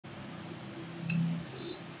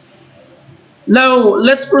Now,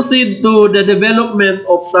 let's proceed to the development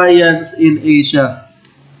of science in Asia.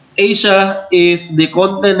 Asia is the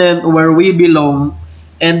continent where we belong,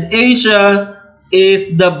 and Asia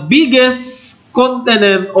is the biggest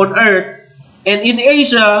continent on earth. And in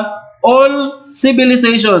Asia, all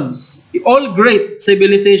civilizations, all great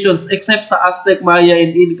civilizations except sa Aztec, Maya,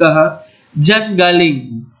 and Inca, ha, dyan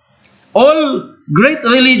galing. All great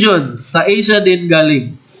religions sa Asia din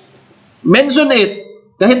galing. Mention it,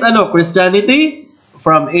 kahit ano, Christianity,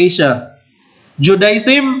 from Asia.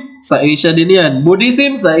 Judaism, sa Asia din yan.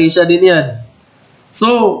 Buddhism, sa Asia din yan.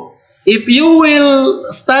 So, if you will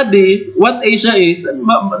study what Asia is,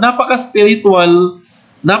 napaka-spiritual,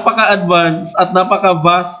 napaka-advanced, at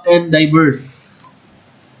napaka-vast and diverse.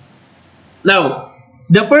 Now,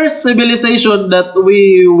 the first civilization that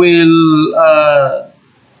we will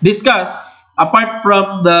discuss, apart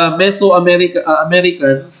from the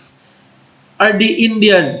Mesoamericans, are the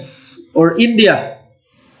Indians or India.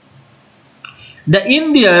 The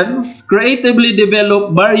Indians creatively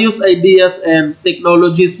developed various ideas and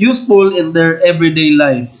technologies useful in their everyday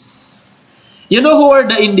lives. You know who are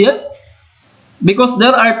the Indians? Because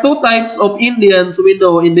there are two types of Indians we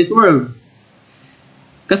know in this world.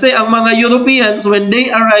 Kasi ang mga Europeans, when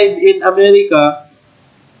they arrive in America,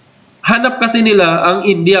 hanap kasi nila ang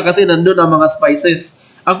India kasi nandun ang mga spices.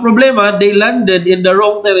 Ang problema, they landed in the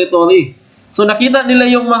wrong territory. So nakita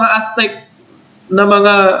nila yung mga Aztec na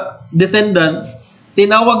mga descendants,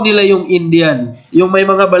 tinawag nila yung Indians, yung may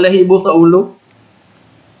mga balahibo sa ulo.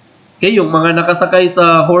 Okay, yung mga nakasakay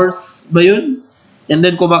sa horse ba yun? And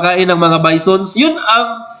then kumakain ng mga bisons. Yun ang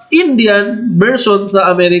Indian version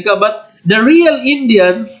sa Amerika. But the real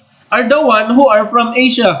Indians are the one who are from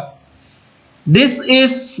Asia. This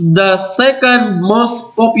is the second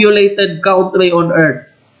most populated country on earth.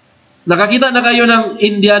 Nakakita na kayo ng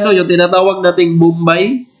Indiano, yung tinatawag nating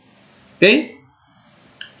Bombay. Okay?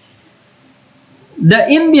 The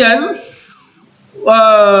Indians,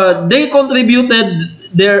 they contributed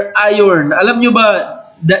their iron. Alam nyo ba,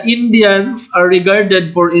 the Indians are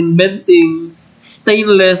regarded for inventing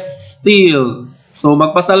stainless steel. So,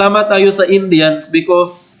 magpasalamat tayo sa Indians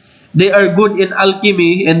because they are good in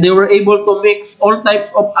alchemy and they were able to mix all types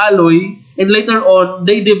of alloy, and later on,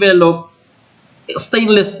 they developed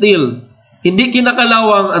stainless steel. Hindi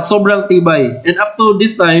kinakalawang at sobrang tibay. And up to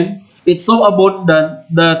this time, it's so abundant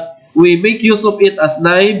that we make use of it as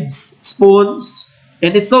knives, spoons,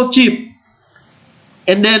 and it's so cheap.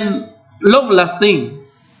 And then, long-lasting.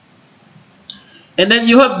 And then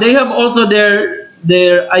they have also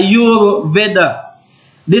their Ayurveda.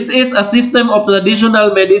 This is a system of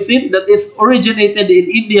traditional medicine that is originated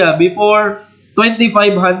in India before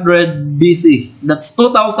 2500 BC. That's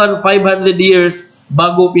 2,500 years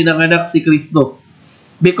bago pinanganak si Kristo.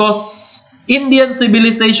 Because Indian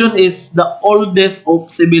civilization is the oldest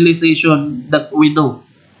of civilization that we know.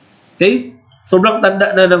 Okay? Sobrang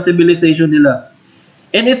tanda na ng civilization nila.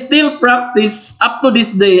 And it's still practiced up to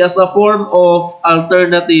this day as a form of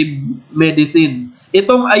alternative medicine.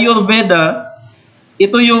 Itong Ayurveda,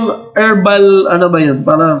 ito yung herbal, ano ba yun?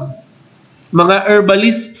 Parang mga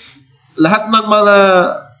herbalists, lahat ng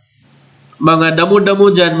mga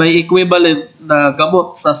damo-damo dyan may equivalent na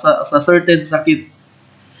gamot sa certain sakit.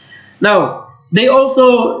 Now, they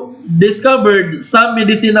also discovered some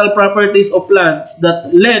medicinal properties of plants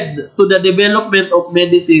that led to the development of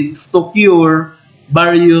medicines to cure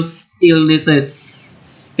various illnesses.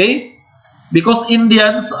 Okay? Because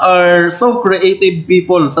Indians are so creative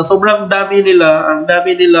people. Sa sobrang dami nila, ang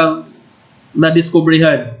dami nilang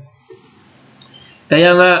nadiskubrihan.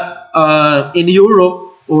 Kaya nga, in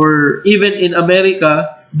Europe, or even in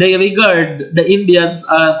America, they regard the Indians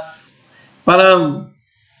as parang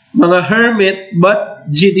mga hermit but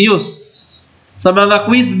genius. Sa mga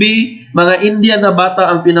quiz bee, mga Indian na bata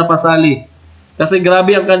ang pinapasali. Kasi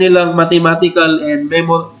grabe ang kanilang mathematical and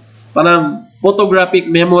parang photographic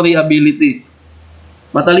memory ability.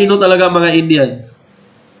 Matalino talaga mga Indians.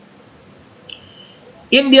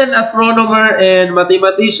 Indian astronomer and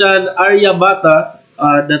mathematician Aryabhata,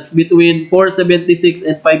 that's between 476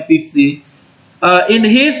 and 550. In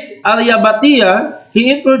his Aryabhatiya, he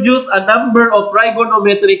introduced a number of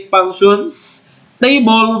trigonometric functions,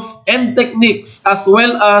 tables, and techniques, as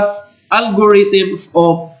well as algorithms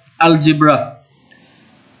of algebra.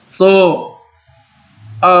 So,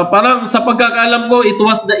 parang sa pagkakaalam ko, it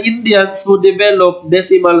was the Indians who developed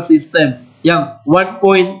decimal system. Yang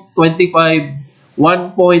 1.25,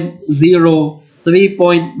 1.0,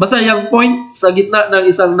 3 basta yung point sa gitna ng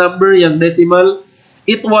isang number, yung decimal,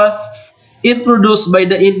 it was introduced by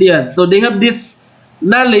the Indians. So they have this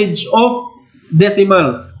knowledge of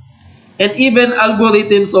decimals and even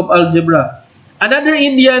algorithms of algebra. Another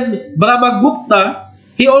Indian, Brahmagupta,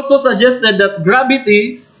 he also suggested that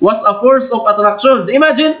gravity was a force of attraction.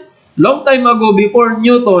 Imagine, long time ago, before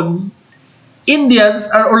Newton, Indians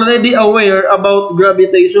are already aware about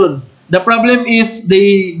gravitation. The problem is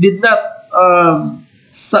they did not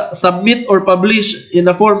submit or publish in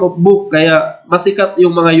a form of book, kaya masikat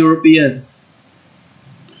yung mga Europeans.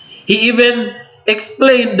 He even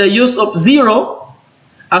explained the use of zero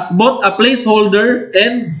as both a placeholder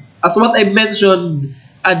and, as what I mentioned,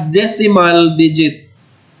 a decimal digit.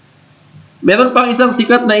 Meron pang isang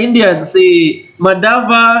sikat na Indian, si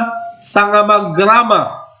Madhava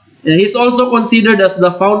Sangamagrama. And he's also considered as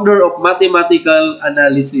the founder of mathematical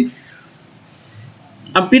analysis.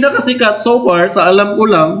 Ang pinakasikat so far, sa alam ko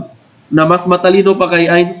lang, na mas matalino pa kay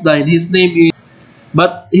Einstein, his name is,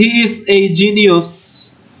 but he is a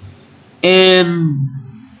genius, and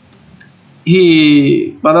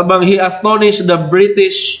he astonished the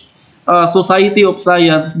British Society of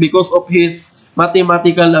Science because of his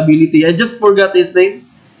mathematical ability. I just forgot his name.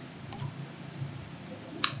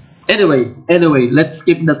 Anyway, let's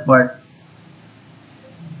skip that part.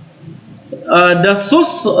 The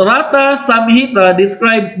Susrata Samhita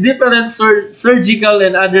describes different surgical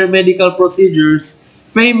and other medical procedures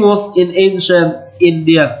famous in ancient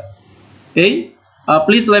India. Okay?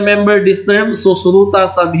 Please remember this term, Susruta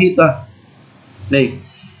Samhita. Okay.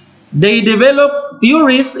 They developed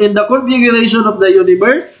theories in the configuration of the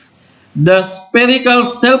universe, the spherical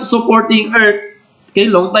self-supporting Earth. Okay,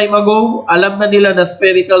 long time ago, alam na nila na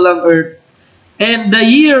spherical ang Earth. And the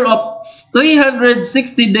year of 360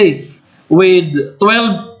 days with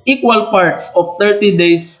 12 equal parts of 30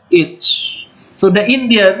 days each. So the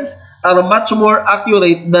Indians are much more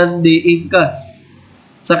accurate than the Incas.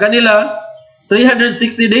 Sa kanila,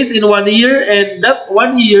 360 days in 1 year, and that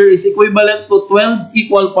 1 year is equivalent to 12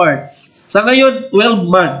 equal parts. Sa ngayon, 12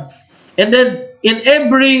 months. And then, in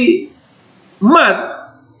every month,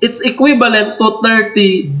 it's equivalent to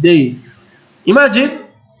 30 days. Imagine,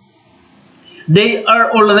 they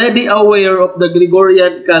are already aware of the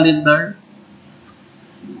Gregorian calendar.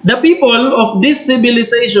 The people of this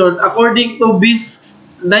civilization, according to BIS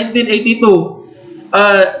 1982,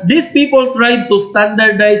 these people tried to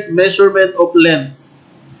standardize measurement of length.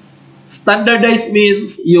 Standardize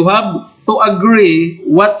means you have to agree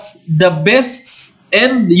what's the best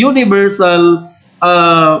and universal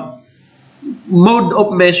mode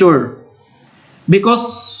of measure.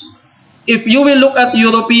 Because if you will look at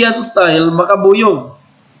European style, makabuyong.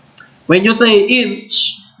 When you say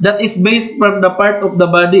inch, that is based from the part of the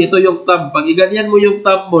body. Ito yung thumb. Pag iganyan mo yung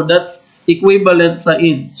thumb mo, that's equivalent sa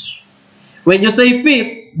inch. When you say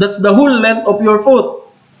feet, that's the whole length of your foot.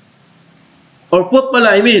 Or foot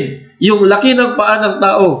pala, I mean, yung laki ng paa ng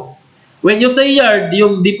tao. When you say yard,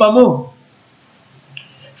 yung dipa mo.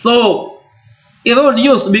 So,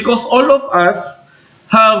 erroneous because all of us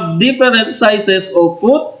have different sizes of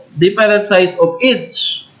foot, different size of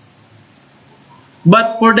inch.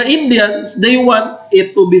 But for the Indians, they want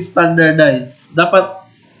it to be standardized. Dapat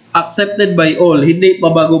accepted by all, hindi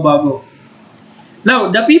pabago-bago.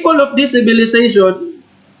 Now, the people of this civilization,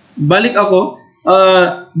 balik ako,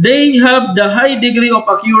 they have the high degree of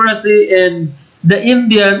accuracy, and the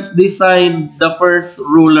Indians designed the first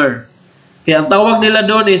ruler. Kaya ang tawag nila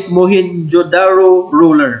doon is Mohenjo-daro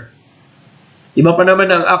ruler. Iba pa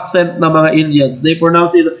naman ang accent ng mga Indians. They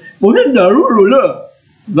pronounce it, Mohenjo-daro ruler.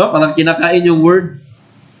 Diba? Parang kinakain yung word.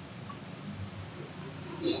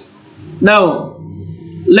 Now,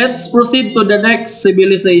 let's proceed to the next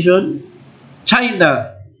civilization.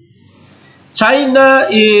 China. China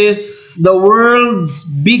is the world's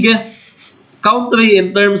biggest country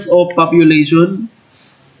in terms of population.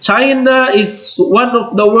 China is one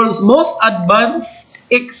of the world's most advanced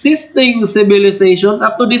existing civilization.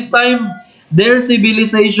 Up to this time, their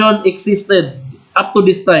civilization existed. Up to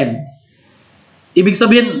this time. Ibig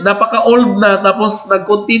sabihin, napaka-old na, tapos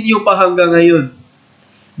nag-continue pa hanggang ngayon.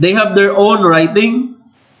 They have their own writing.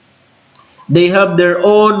 They have their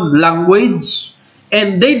own language,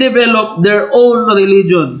 and they develop their own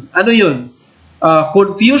religion. Ano yun?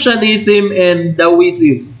 Confucianism and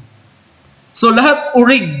Taoism. So, lahat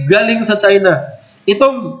urig galing sa China.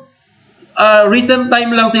 Itong recent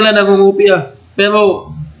time lang sila nangungupia.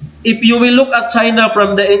 Pero, if you will look at China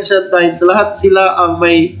from the ancient times, lahat sila ang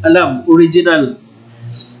may alam, original.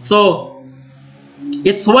 So,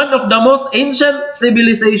 it's one of the most ancient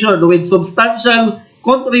civilization with substantial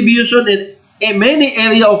contribution in many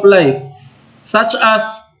area of life, such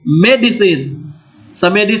as medicine. Sa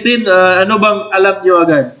medicine, ano bang alam nyo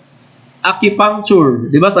agad?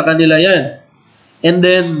 Acupuncture. Di ba sa kanila yan? And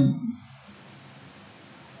then,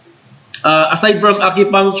 aside from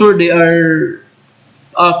acupuncture, they are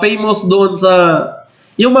famous doon sa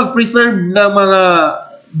yung mag-preserve ng mga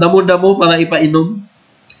damo-damo para ipainom.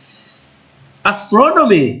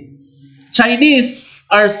 Astronomy. Chinese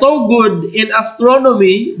are so good in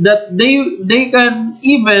astronomy that they can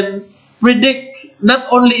even predict not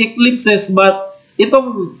only eclipses but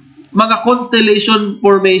itong mga constellation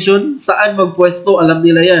formation, saan magpwesto, alam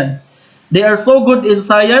nila yan. They are so good in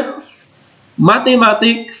science,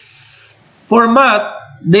 mathematics. For math,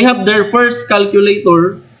 they have their first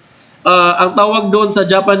calculator. Ang tawag doon sa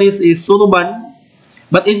Japanese is suruban.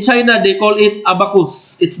 But in China, they call it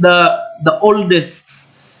abacus. It's the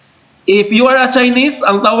oldest. If you are a Chinese,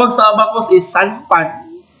 ang tawag sa abacus is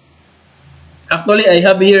sanpan. Actually, I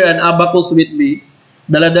have here an abacus with me.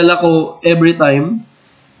 Dala-dala ko every time.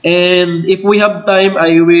 And if we have time,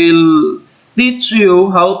 I will teach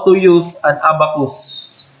you how to use an abacus.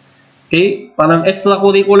 Okay? Parang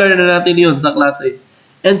extracurricular na natin yun sa klase.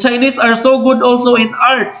 And Chinese are so good also in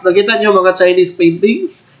arts. Nakita nyo mga Chinese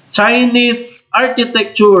paintings? Chinese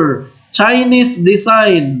architecture, Chinese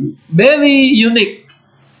design, very unique.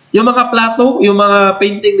 Yung mga plato, yung mga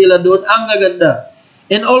painting nila doon, ang gaganda.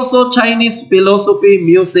 And also Chinese philosophy,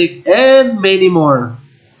 music, and many more.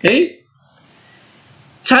 Okay?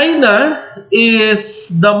 China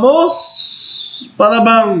is the most,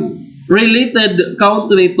 parang related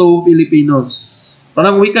country to Filipinos.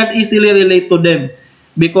 Parang we can easily relate to them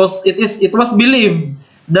because it was believed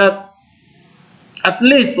that at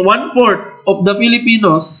least 1/4 of the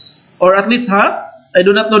Filipinos, or at least half, I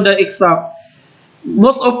do not know the exact,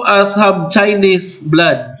 most of us have Chinese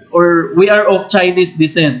blood, or we are of Chinese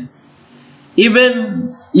descent.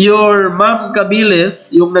 Even your Ma'am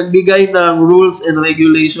Cabiles, yung nagbigay ng rules and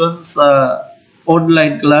regulations sa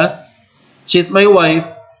online class, she's my wife,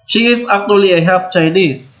 she is actually a half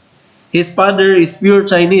Chinese. His father is pure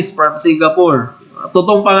Chinese from Singapore.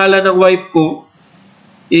 Totoong pangalan ng wife ko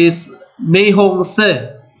is Mei Hong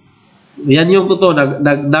Se. Yan yung totoo.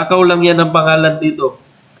 Nagdakaw lang yan ang pangalan dito.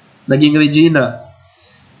 Naging Regina.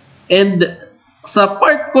 And sa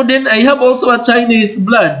part ko din, I have also a Chinese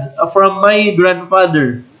blood from my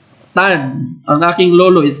grandfather. Tan, ang aking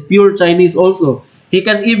lolo, is pure Chinese also. He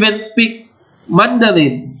can even speak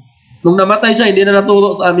Mandarin. Nung namatay siya, hindi na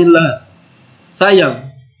naturo sa amin lahat.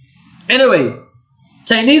 Sayang. Anyway,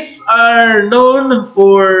 Chinese are known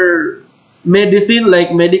for medicine, like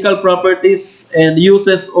medical properties and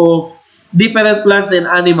uses of different plants and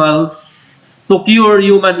animals to cure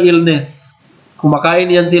human illness. Kumakain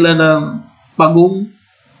yan sila ng pagong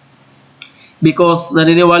because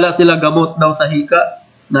naniniwala sila gamot daw sa hika.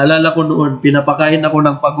 Naalala ko noon, pinapakain ako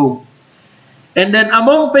ng pagong. And then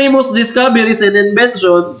among famous discoveries and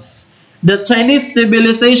inventions, the Chinese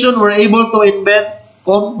civilization were able to invent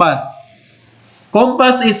compass.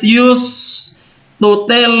 Compass is used to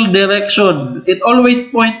tell direction. It always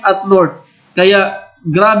point at north. Kaya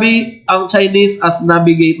grabe ang Chinese as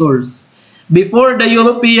navigators. Before the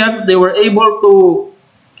Europeans, they were able to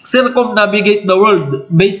circumnavigate the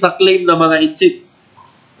world based sa claim ng mga Inchik.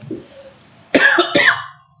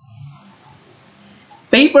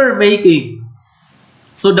 Paper making.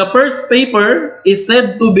 So the first paper is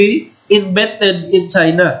said to be invented in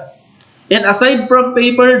China. And aside from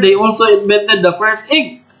paper, they also invented the first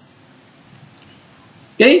ink.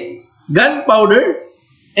 Okay? Gunpowder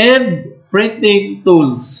and printing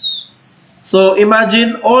tools. So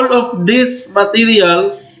imagine all of these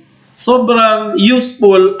materials sobrang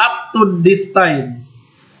useful up to this time.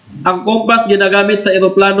 Ang compass ginagamit sa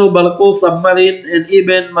eroplano, barko, submarine, and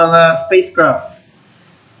even mga spacecrafts.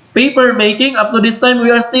 Paper making, up to this time,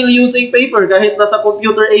 we are still using paper kahit nasa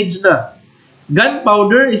computer age na.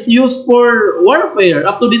 Gunpowder is used for warfare.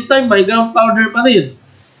 Up to this time, may gunpowder pa rin.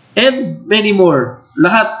 And many more.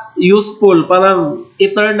 Lahat useful, parang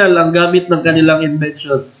eternal ang gamit ng kanilang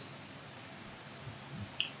inventions.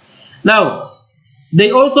 Now,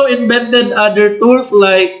 they also invented other tools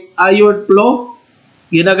like iron plow.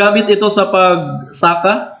 Ginagamit ito sa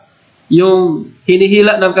pagsaka. Yung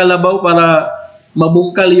hinihila ng kalabaw para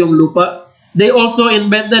mabungkal yung lupa. They also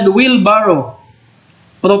invented wheelbarrow,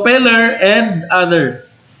 propeller, and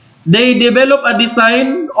others. They develop a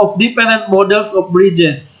design of different models of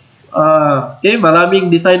bridges. Okay,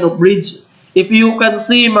 maraming design of bridge. If you can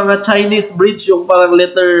see mga Chinese bridge, yung parang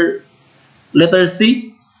letter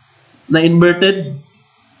C na inverted.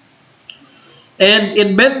 And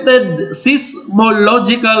invented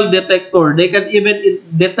seismological detector. They can even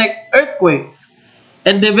detect earthquakes.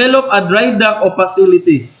 And develop a dry dock of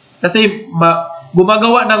facility. Kasi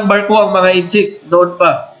gumagawa ng barko ang mga Inchik noon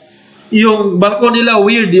pa. Yung barko nila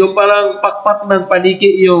weird, yung parang pakpak ng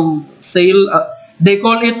paniki yung sail. They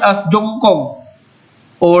call it as jongkong.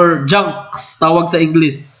 or junks, tawag sa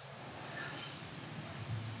English.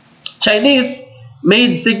 Chinese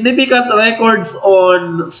made significant records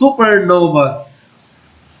on supernovas.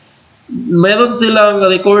 Meron silang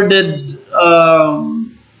recorded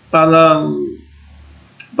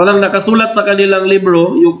parang nakasulat sa kanilang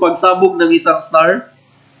libro yung pagsabog ng isang star.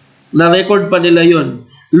 Na-record pa nila yun.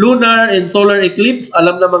 Lunar and solar eclipse,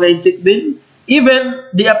 alam na mga inchik din. Even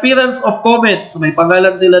the appearance of comets, may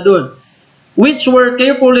pangalan sila dun, which were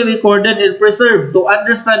carefully recorded and preserved to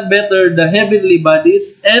understand better the heavenly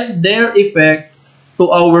bodies and their effect to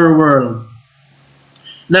our world.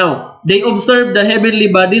 Now, they observed the heavenly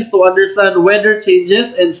bodies to understand weather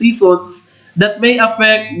changes and seasons that may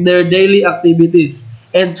affect their daily activities.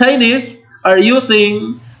 And Chinese are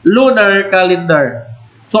using lunar calendar.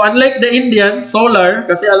 So unlike the Indians, solar,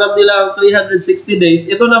 kasi alam nila ang 360 days,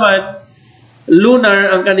 ito naman,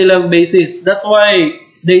 lunar ang kanilang basis. That's why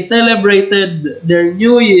they celebrated their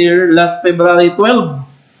New Year last February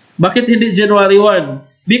 12. Bakit hindi January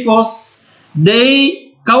 1? Because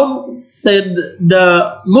they counted the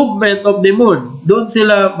movement of the moon. Doon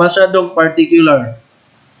sila masyadong particular.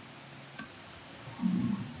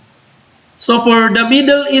 So for the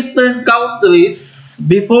Middle Eastern countries,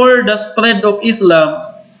 before the spread of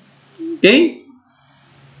Islam, okay,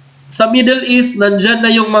 sa Middle East, nandyan na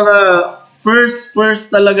yung mga first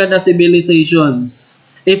talaga na civilizations.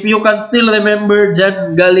 If you can still remember,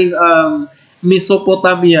 dyan galing ang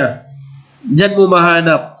Mesopotamia. Dyan mo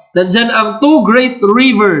mahanap. Nandyan ang two great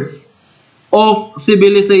rivers of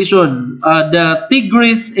civilization, the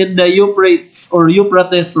Tigris and the Euphrates or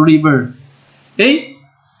Euphrates River. Okay?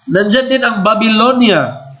 Nandyan din ang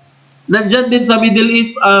Babylonia. Nandyan din sa Middle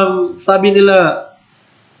East ang, sabi nila,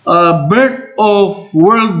 birth of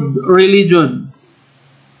world religion.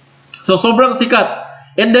 So, sobrang sikat.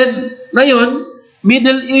 And then, ngayon,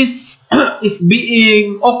 Middle East is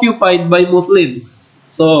being occupied by Muslims.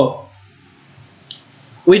 So,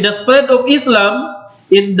 with the spread of Islam,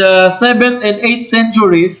 in the 7th and 8th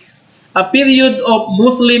centuries, a period of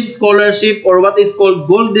Muslim scholarship or what is called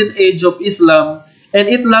Golden Age of Islam, and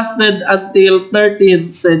it lasted until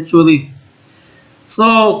 13th century.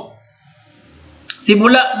 So,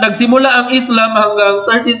 nagsimula ang Islam hanggang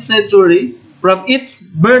 13th century. From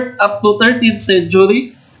its birth up to 13th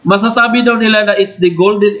century, masasabi daw nila na it's the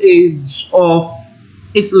Golden Age of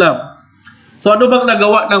Islam. So, ano bang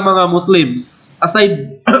nagawa ng mga Muslims?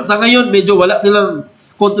 Aside, sa ngayon, medyo wala silang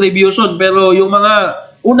contribution, pero yung mga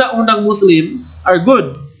una-unang Muslims are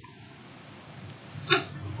good.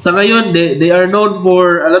 Sa ngayon, they are known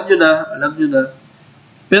for, alam nyo na,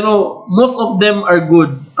 pero most of them are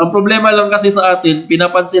good. Ang problema lang kasi sa atin,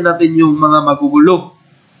 pinapansin natin yung mga magugulo.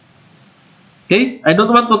 Okay? I don't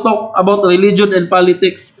want to talk about religion and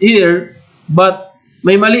politics here, but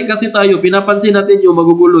may mali kasi tayo, pinapansin natin yung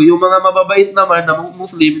magugulo. Yung mga mababait naman na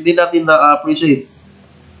Muslim, hindi natin na-appreciate.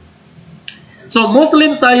 So,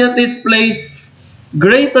 Muslim scientists place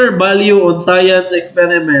greater value on science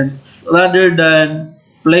experiments rather than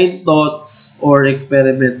plain thoughts or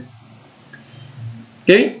experiment.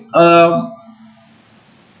 Okay?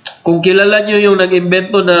 Kung kilala nyo yung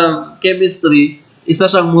nag-invento ng chemistry, isa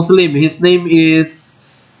siyang Muslim. His name is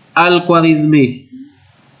Al-Khwarizmi.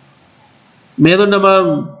 Meron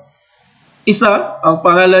namang isa, ang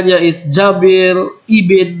pangalan niya is Jabir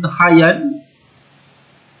ibn Hayyan.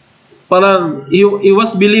 Parang, he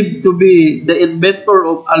was believed to be the inventor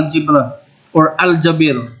of algebra or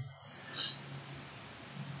Al-Jabir.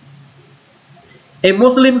 A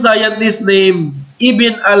Muslim scientist named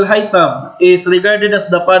Ibn al-Haytham is regarded as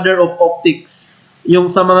the father of optics, yung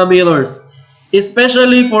sa mga mirrors,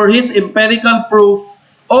 especially for his empirical proof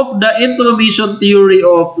of the intromission theory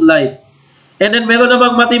of light. And then meron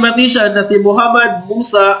namang mathematician na si Muhammad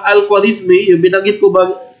Musa al-Khwarizmi, yung binanggit ko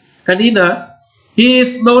ba kanina. He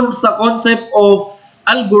is known sa concept of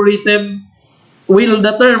algorithm, while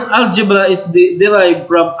the term algebra is derived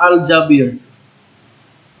from al-Jabir.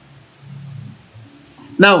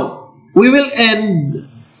 Now, we will end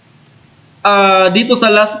dito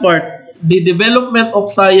sa last part, the development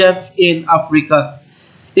of science in Africa.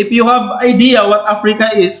 If you have idea what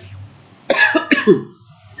Africa is,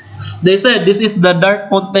 they said this is the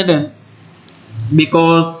dark continent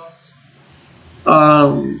because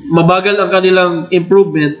mabagal ang kanilang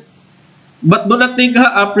improvement. But do not think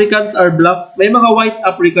Africans are black. May mga white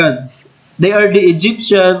Africans. They are the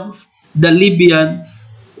Egyptians, the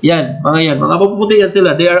Libyans. Yan, mga mapuputi yan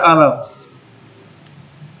sila. They are Arabs.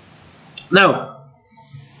 Now,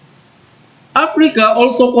 Africa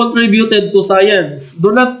also contributed to science. Do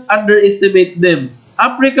not underestimate them.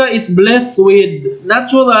 Africa is blessed with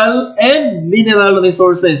natural and mineral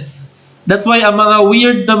resources. That's why ang mga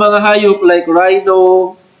weird na mga hayop like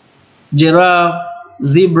rhino, giraffe,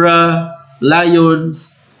 zebra,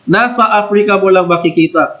 lions, nasa Africa mo lang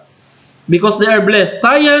makikita. Because they are blessed.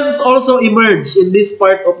 Science also emerged in this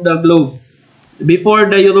part of the globe before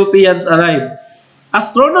the Europeans arrived.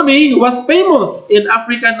 Astronomy was famous in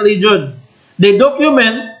African region. They the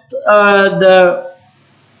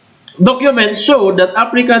documents show that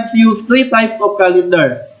Africans use three types of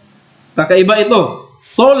calendar. Kakaiba ito.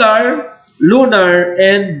 Solar, lunar,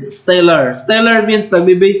 and stellar. Stellar means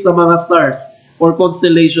nagbe-base sa mga stars or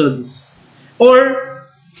constellations. Or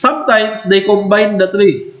sometimes they combine the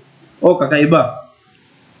three. O, kakaiba.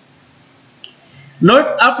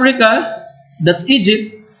 North Africa, that's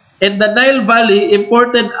Egypt, and the Nile Valley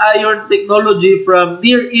imported iron technology from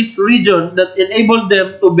Near East region that enabled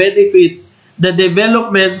them to benefit the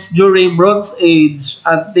developments during Bronze Age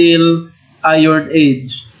until Iron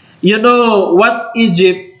Age. You know what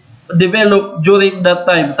Egypt developed during that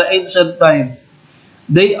time, sa ancient time?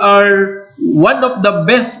 They are one of the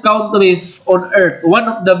best countries on earth, one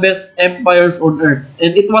of the best empires on earth.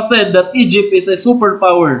 And it was said that Egypt is a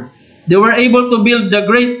superpower. They were able to build the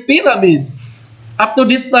Great Pyramids. Up to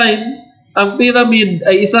this time, ang pyramid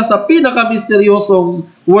ay isa sa pinaka-misteryosong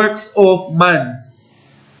works of man.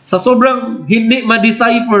 Sa sobrang hindi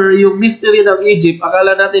ma-decipher yung mystery ng Egypt,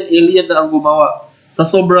 akala natin alien na ang gumawa. Sa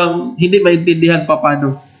sobrang hindi maintindihan pa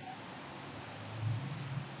paano.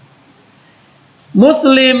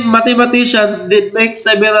 Muslim mathematicians did make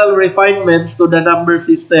several refinements to the number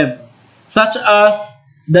system, such as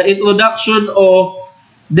the introduction of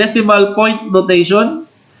decimal point notation.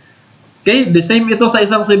 Okay, the same ito sa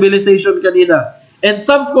isang civilization kanina. And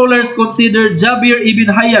some scholars consider Jabir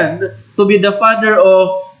ibn Hayyan to be the father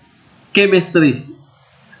of chemistry.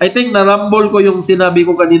 I think narambol ko yung sinabi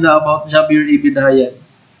ko kanina about Jabir ibn Hayyan.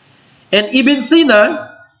 And Ibn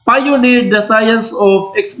Sina pioneered the science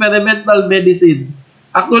of experimental medicine.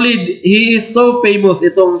 Actually, he is so famous,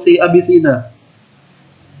 itong si Avicenna.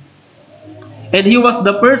 And he was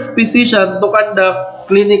the first physician to conduct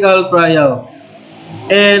clinical trials.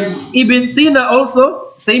 And Ibn Sina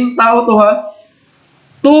also, same tao to ha,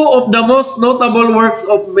 two of the most notable works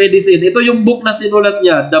of medicine. Ito yung book na sinulat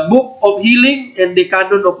niya, The Book of Healing and the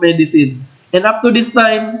Canon of Medicine. And up to this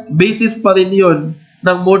time, basis pa rin yun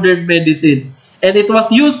ng modern medicine. And it was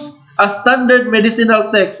used as standard medicinal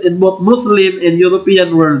text in both Muslim and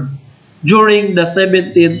European world during the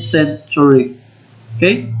 17th century.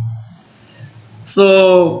 Okay?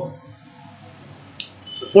 So,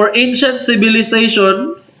 for ancient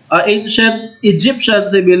civilization, ancient Egyptian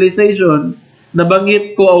civilization,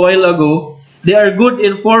 nabanggit ko a while ago, they are good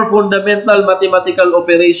in four fundamental mathematical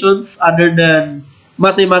operations other than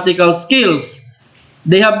mathematical skills.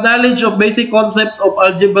 They have knowledge of basic concepts of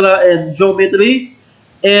algebra and geometry,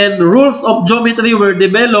 and rules of geometry were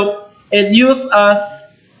developed and used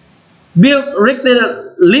as built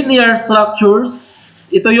linear structures.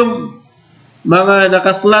 Ito yung mga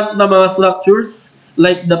nakaslant na mga structures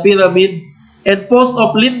like the pyramid, and post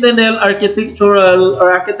of lintenel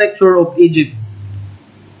architecture of Egypt.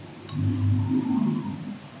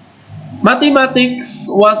 Mathematics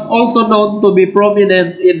was also known to be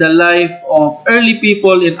prominent in the life of early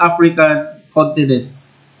people in African continent.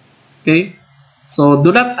 Okay? So,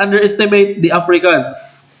 do not underestimate the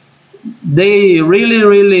Africans. They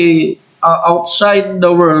really outshine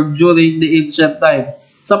the world during the ancient time.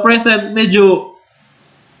 Sa present, medyo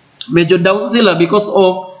down sila because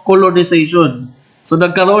of colonization. So,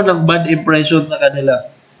 nagkaroon ng bad impression sa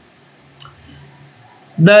kanila.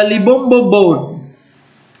 The Libombo bone,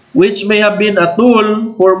 which may have been a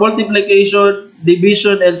tool for multiplication,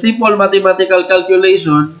 division, and simple mathematical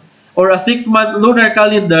calculation, or a 6-month lunar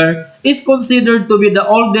calendar, is considered to be the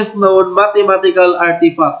oldest known mathematical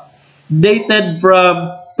artifact, dated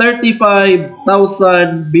from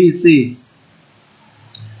 35,000 BC.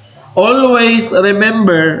 Always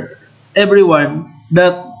remember, everyone,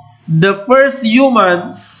 that the first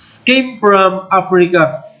humans came from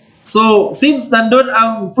Africa. So, since nandun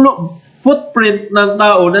ang footprint ng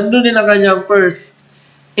tao, nandun din ang kanyang first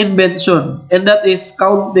invention, and that is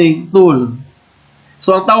counting tool.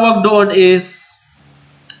 So, ang tawag doon is,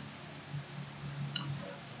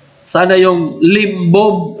 sana yung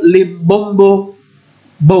Libombo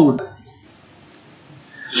bone.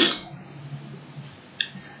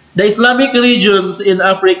 The Islamic regions in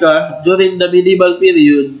Africa during the medieval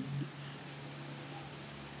period,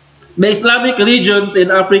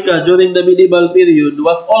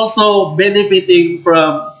 was also benefiting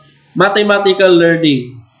from mathematical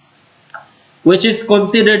learning, which is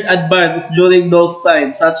considered advanced during those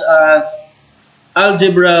times, such as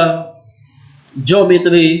algebra,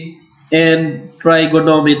 geometry, and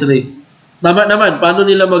trigonometry. Tama naman, paano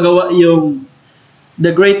nila magawa yung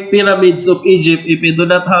the Great Pyramids of Egypt if you do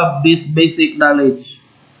not have this basic knowledge?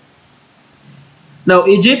 Now,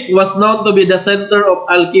 Egypt was known to be the center of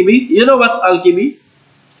alchemy. You know what's alchemy?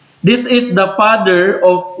 This is the father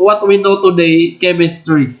of what we know today,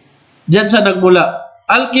 chemistry. Diyan siya nagmula.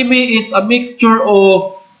 Alchemy is a mixture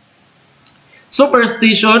of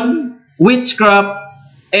superstition, witchcraft,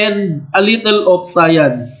 and a little of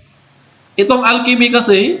science. Itong alchemy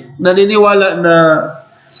kasi, naniniwala na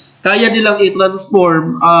kaya nilang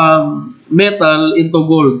i-transform ang metal into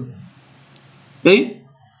gold. Okay?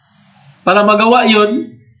 Para magawa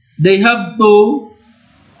yun, they have to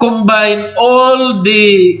combine all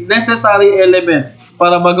the necessary elements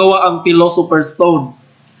para magawa ang Philosopher's Stone.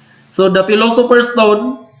 So the Philosopher's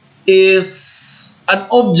Stone is an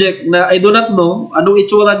object na I do not know anong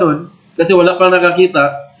itsura nun kasi wala pa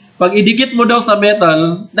nakakita. Pag idikit mo daw sa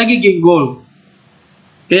metal, nagiging gold.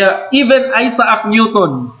 Kaya even Isaac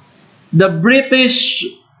Newton, the British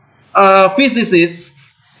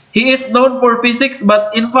physicist, he is known for physics but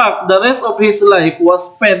in fact, the rest of his life was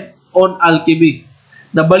spent on alchemy.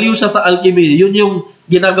 Nabaliw siya sa alchemy. Yun yung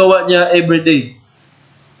ginagawa niya everyday.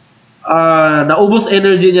 Naubos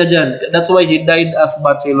energy niya dyan. That's why he died as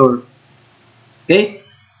bachelor. Okay?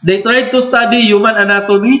 They tried to study human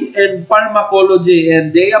anatomy and pharmacology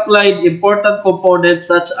and they applied important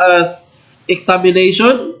components such as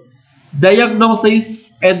examination,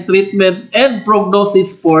 diagnosis, and treatment and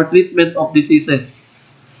prognosis for treatment of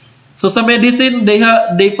diseases. So sa medicine,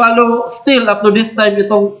 they follow still up to this time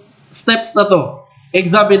itong steps na to.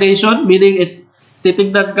 Examination, meaning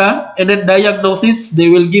titignan ka, and then diagnosis, they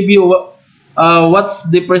will give you what's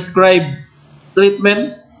the prescribed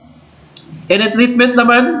treatment. And then treatment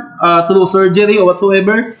naman, through surgery or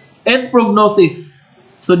whatsoever, and prognosis.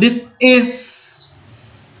 So this is,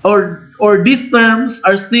 or these terms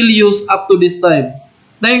are still used up to this time.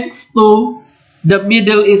 Thanks to the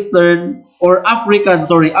Middle Eastern or African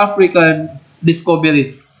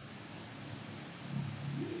discoveries.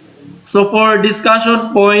 So for discussion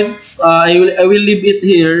points, I will leave it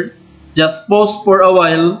here. Just pause for a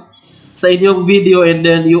while sa inyong video and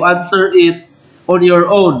then you answer it on your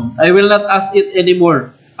own. I will not ask it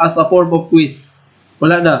anymore as a form of quiz.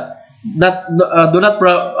 Wala na. Do not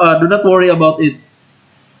worry about it.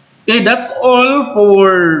 Okay, that's all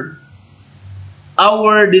for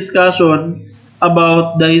our discussion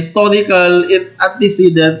about the historical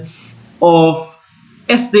antecedents of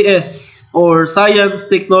STS or Science,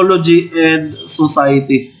 Technology, and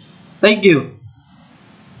Society. Thank you.